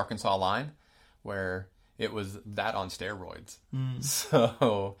 down by the Arkansas line, where it was that on steroids. Mm.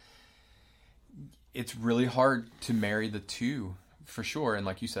 So it's really hard to marry the two, for sure. And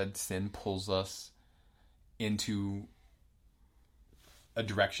like you said, sin pulls us into a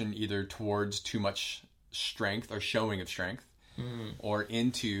direction either towards too much strength or showing of strength, or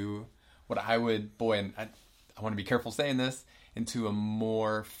into what I would, and I want to be careful saying this, into a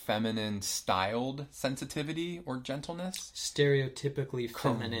more feminine styled sensitivity or gentleness. Stereotypically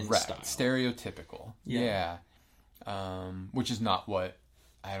feminine style. Stereotypical. Yeah. Which is not what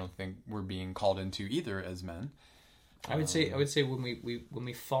I don't think we're being called into either as men. I would say when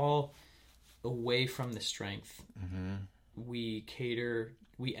we fall away from the strength, we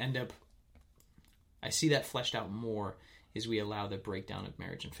end up, I see that fleshed out more as we allow the breakdown of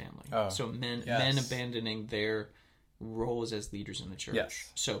marriage and family. So men abandoning their roles as leaders in the church. Yes.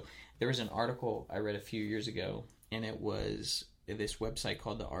 So there was an article I read a few years ago, and it was this website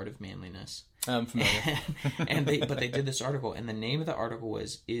called The Art of Manliness. I'm familiar. But they did this article, and the name of the article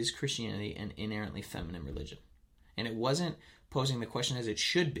was, "Is Christianity an Inherently Feminine Religion?" And it wasn't posing the question as it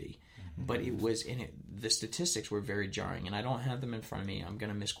should be, but it was the statistics were very jarring, and I don't have them in front of me. I'm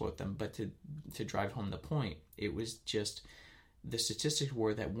going to misquote them, but to drive home the point, it was just, the statistics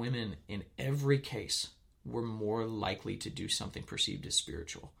were that women in every case were more likely to do something perceived as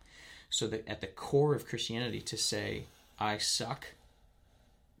spiritual. So that at the core of Christianity, to say, I suck,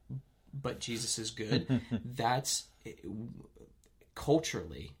 but Jesus is good, that's,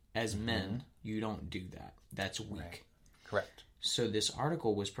 culturally, as men, you don't do that. That's weak. Right. Correct. So this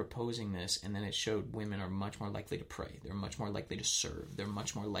article was proposing this, and then it showed women are much more likely to pray. They're much more likely to serve. They're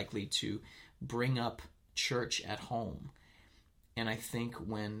much more likely to bring up church at home. And I think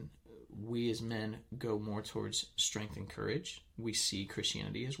when we as men go more towards strength and courage, we see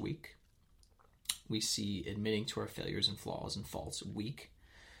Christianity as weak. We see admitting to our failures and flaws and faults weak.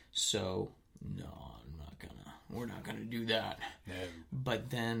 So, no, we're not gonna do that. No.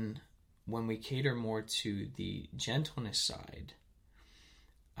 But then when we cater more to the gentleness side,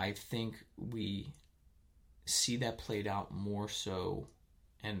 I think we see that played out more so.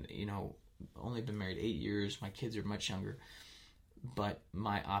 And, only been married 8 years. My kids are much younger. But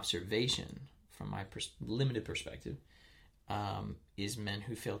my observation from my limited perspective is men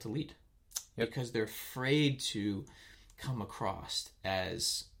who fail to lead. Yep. Because they're afraid to come across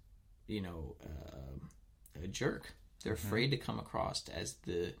as, a jerk. They're afraid to come across as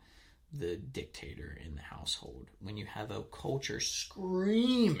the dictator in the household. When you have a culture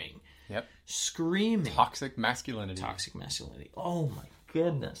screaming. Toxic masculinity. Oh my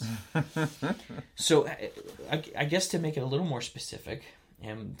goodness. So I guess to make it a little more specific,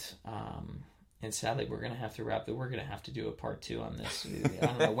 and sadly we're going to have to we're going to have to do a part 2 on this. I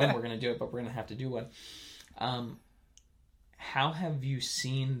don't know when we're going to do it, but we're going to have to do one. how have you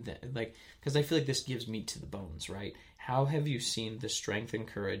seen that? Like, because I feel like this gives meat to the bones, right? How have you seen the strength and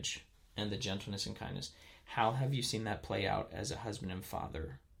courage and the gentleness and kindness? How have you seen that play out as a husband and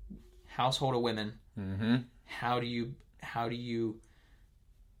father? Household of women. Mm-hmm. How do you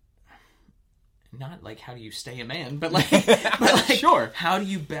not like how do you stay a man, but like, Sure. How do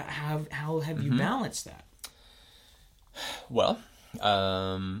you how have you balanced that? Well,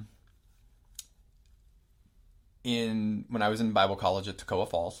 when I was in Bible college at Toccoa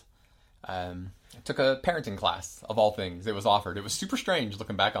Falls, I took a parenting class of all things. It was offered. It was super strange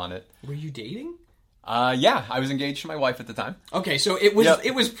looking back on it. Were you dating? Yeah, I was engaged to my wife at the time. Okay, so it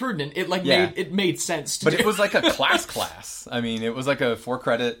was prudent. It made sense to But do. it was like a class. I mean, it was like a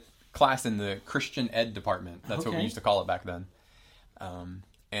 4-credit class in the Christian Ed department. That's what we used to call it back then.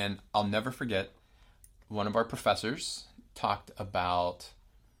 And I'll never forget, one of our professors talked about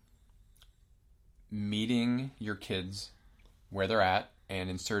meeting your kids where they're at and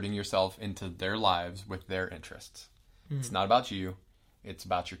inserting yourself into their lives with their interests. It's not about you. It's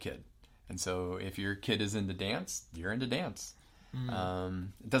about your kid. And so if your kid is into dance, you're into dance.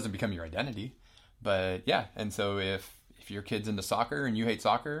 It doesn't become your identity. But yeah, and so if your kid's into soccer and you hate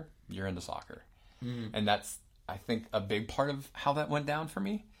soccer, you're into soccer. And that's, I think, a big part of how that went down for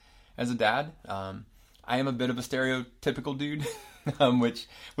me as a dad. I am a bit of a stereotypical dude, which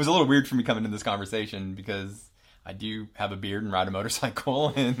was a little weird for me coming into this conversation because I do have a beard and ride a motorcycle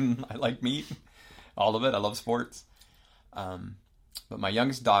and I like meat, all of it. I love sports. But my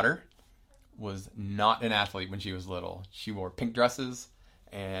youngest daughter was not an athlete when she was little. She wore pink dresses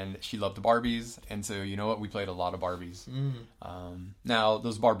and she loved the Barbies. And so, you know what? We played a lot of Barbies. Now,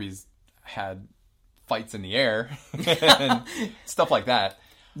 those Barbies had fights in the air and stuff like that.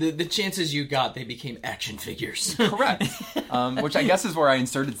 The chances you got, they became action figures. Correct. Which I guess is where I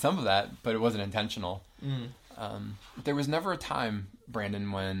inserted some of that, but it wasn't intentional. There was never a time,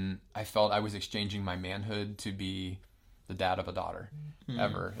 Brandon, when I felt I was exchanging my manhood to be the dad of a daughter.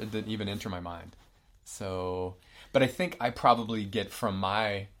 Ever. It didn't even enter my mind. So, but I think I probably get from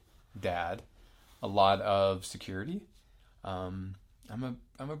my dad a lot of security. I'm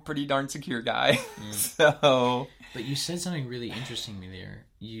a pretty darn secure guy. So, but you said something really interesting to me there.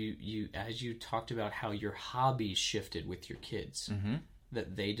 You as you talked about how your hobbies shifted with your kids,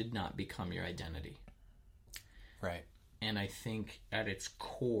 that they did not become your identity. Right. And I think at its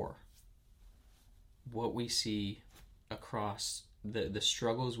core, what we see across the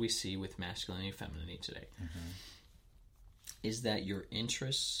struggles we see with masculinity and femininity today is that your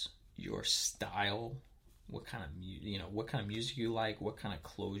interests, your style, what kind of music you like, what kind of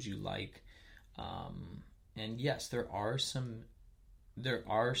clothes you like, and yes, there are some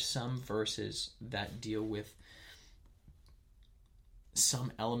verses that deal with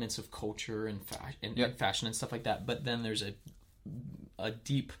some elements of culture and fashion and stuff like that, but then there's a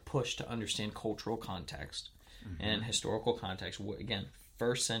deep push to understand cultural context and historical context. Again,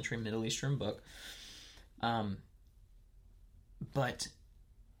 first century Middle Eastern book, but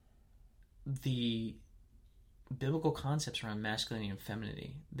the biblical concepts around masculinity and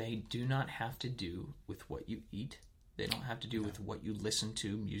femininity, they do not have to do with what you eat. They don't have to do with what you listen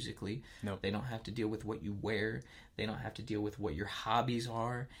to musically. Nope. They don't have to deal with what you wear. They don't have to deal with what your hobbies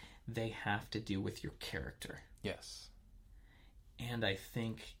are. They have to deal with your character. Yes. And I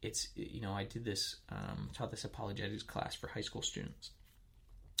think it's, I did this, taught this apologetics class for high school students.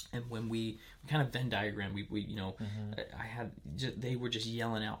 And when we kind of Venn diagram, they were just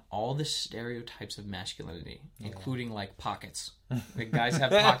yelling out all the stereotypes of masculinity, including like pockets. Like guys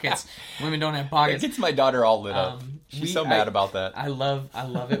have pockets, women don't have pockets. It gets my daughter all lit up. She's so mad about that. I love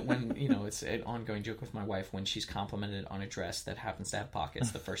it when, it's an ongoing joke with my wife when she's complimented on a dress that happens to have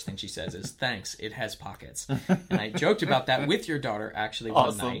pockets. The first thing she says is, "Thanks, it has pockets." And I joked about that with your daughter actually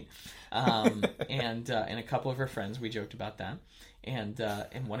one night. And a couple of her friends, we joked about that. And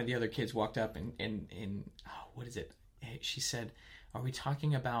one of the other kids walked up and what is it? She said, "Are we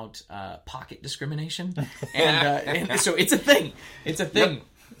talking about pocket discrimination?" And so it's a thing. It's a thing.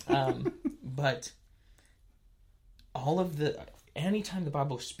 Yep. But anytime the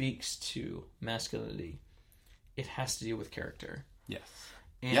Bible speaks to masculinity, it has to deal with character. Yes.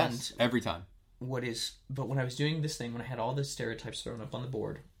 And yes, every time. But when I was doing this thing, when I had all the stereotypes thrown up on the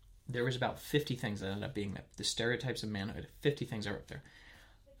board, there was about 50 things that ended up being the stereotypes of manhood. 50 things are up there.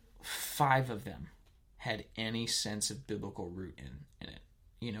 5 of them had any sense of biblical root in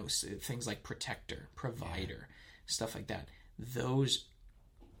it. Things like protector, provider, stuff like that. Those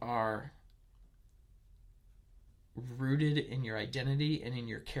are rooted in your identity and in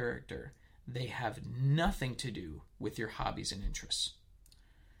your character. They have nothing to do with your hobbies and interests.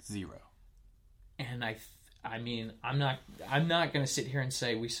 Zero. And I mean, I'm not going to sit here and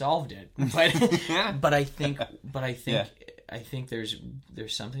say we solved it, but I think there's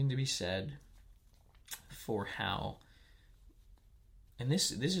something to be said for how, and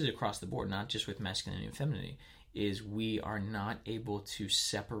this is across the board, not just with masculinity and femininity, is we are not able to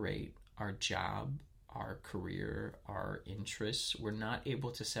separate our job, our career, our interests. We're not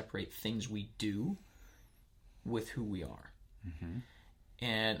able to separate things we do with who we are. Mm-hmm.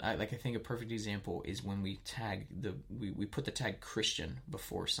 And I think a perfect example is when we tag we put the tag Christian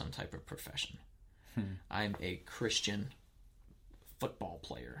before some type of profession. I'm a Christian football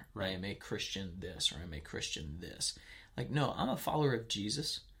player. Right. I am a Christian this, or I'm a Christian this. Like, no, I'm a follower of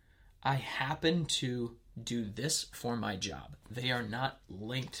Jesus. I happen to do this for my job. They are not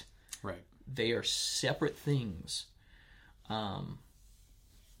linked. Right. They are separate things. Man.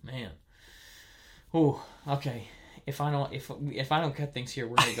 Oh, okay. If I don't cut things here,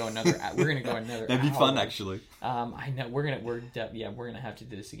 we're gonna go another. That'd be hour. fun, actually. I know we're gonna have to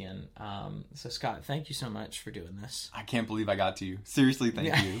do this again. So Scott, thank you so much for doing this. I can't believe I got to you. Seriously,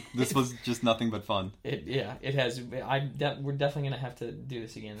 thank you. This was just nothing but fun. It has. We're definitely gonna have to do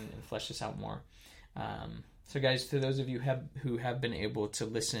this again and flesh this out more. So guys, to those of you who have been able to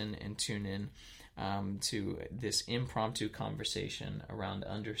listen and tune in to this impromptu conversation around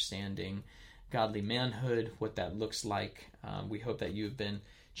understanding godly manhood, what that looks like. We hope that you've been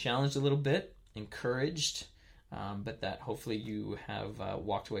challenged a little bit, encouraged, but that hopefully you have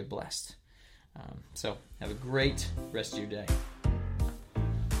walked away blessed. So have a great rest of your day.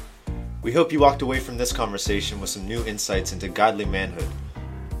 We hope you walked away from this conversation with some new insights into godly manhood.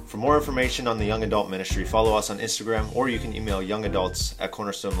 For more information on the Young Adult Ministry, follow us on Instagram, or you can email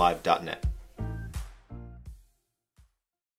youngadults@cornerstonelive.net.